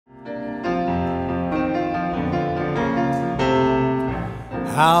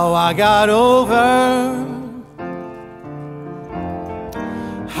how I got over.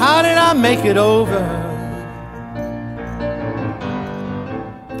 How did I make it over?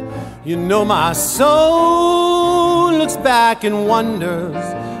 You know my soul looks back and wonders,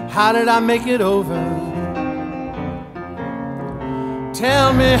 how did I make it over?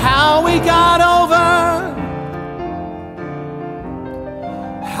 Tell me how we got over,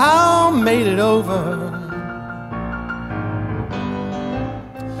 how made it over?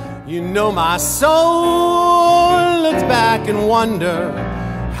 You know my soul looks back and wonders,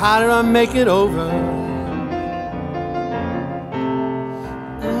 how did I make it over?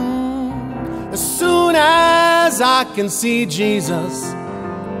 As soon as I can see Jesus,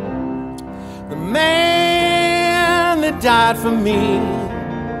 the man that died for me,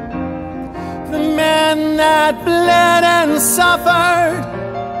 the man that bled and suffered,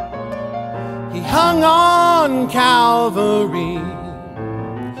 he hung on Calvary.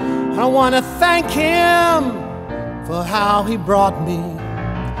 I want to thank him for how he brought me.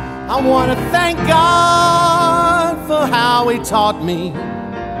 I want to thank God for how he taught me.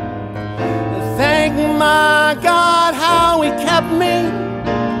 Thank my God how he kept me.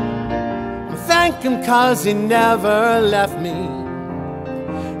 Thank him 'cause he never left me.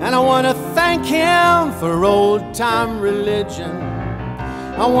 And I want to thank him for old-time religion.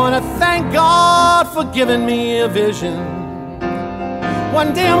 I want to thank God for giving me a vision.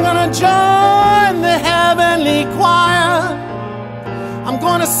 One day I'm gonna join the heavenly choir. I'm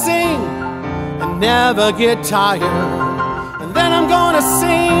gonna sing and never get tired. And then I'm gonna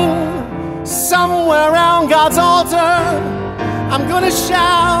sing somewhere around God's altar. I'm gonna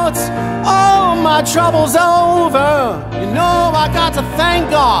shout, oh, my trouble's over. You know I got to thank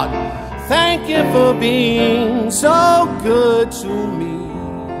God. Thank you for being so good to me.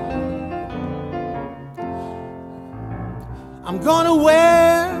 I'm gonna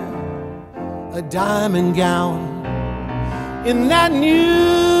wear a diamond gown in that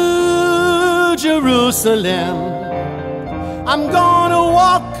new Jerusalem. I'm gonna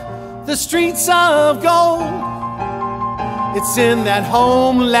walk the streets of gold. It's in that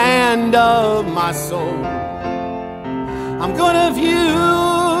homeland of my soul. I'm gonna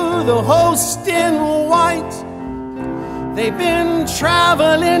view the host in white. They've been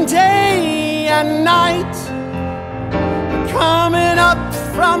traveling day and night, coming up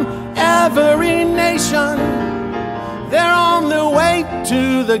from every nation. They're on their way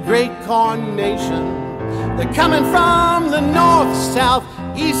to the great coronation. They're coming from the north, south,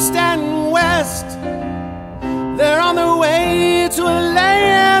 east and west. They're on their way to a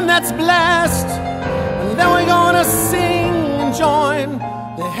land that's blessed. And then we're gonna sing and join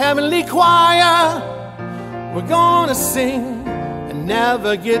the heavenly choir. We're gonna sing and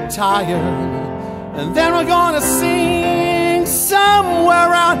never get tired. And then we're gonna sing somewhere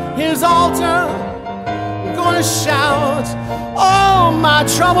around his altar. We're gonna shout, oh, my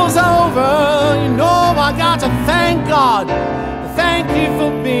trouble's over. You know I got to thank God. Thank you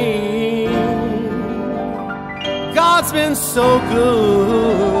for being. God's been so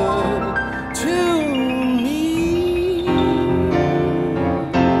good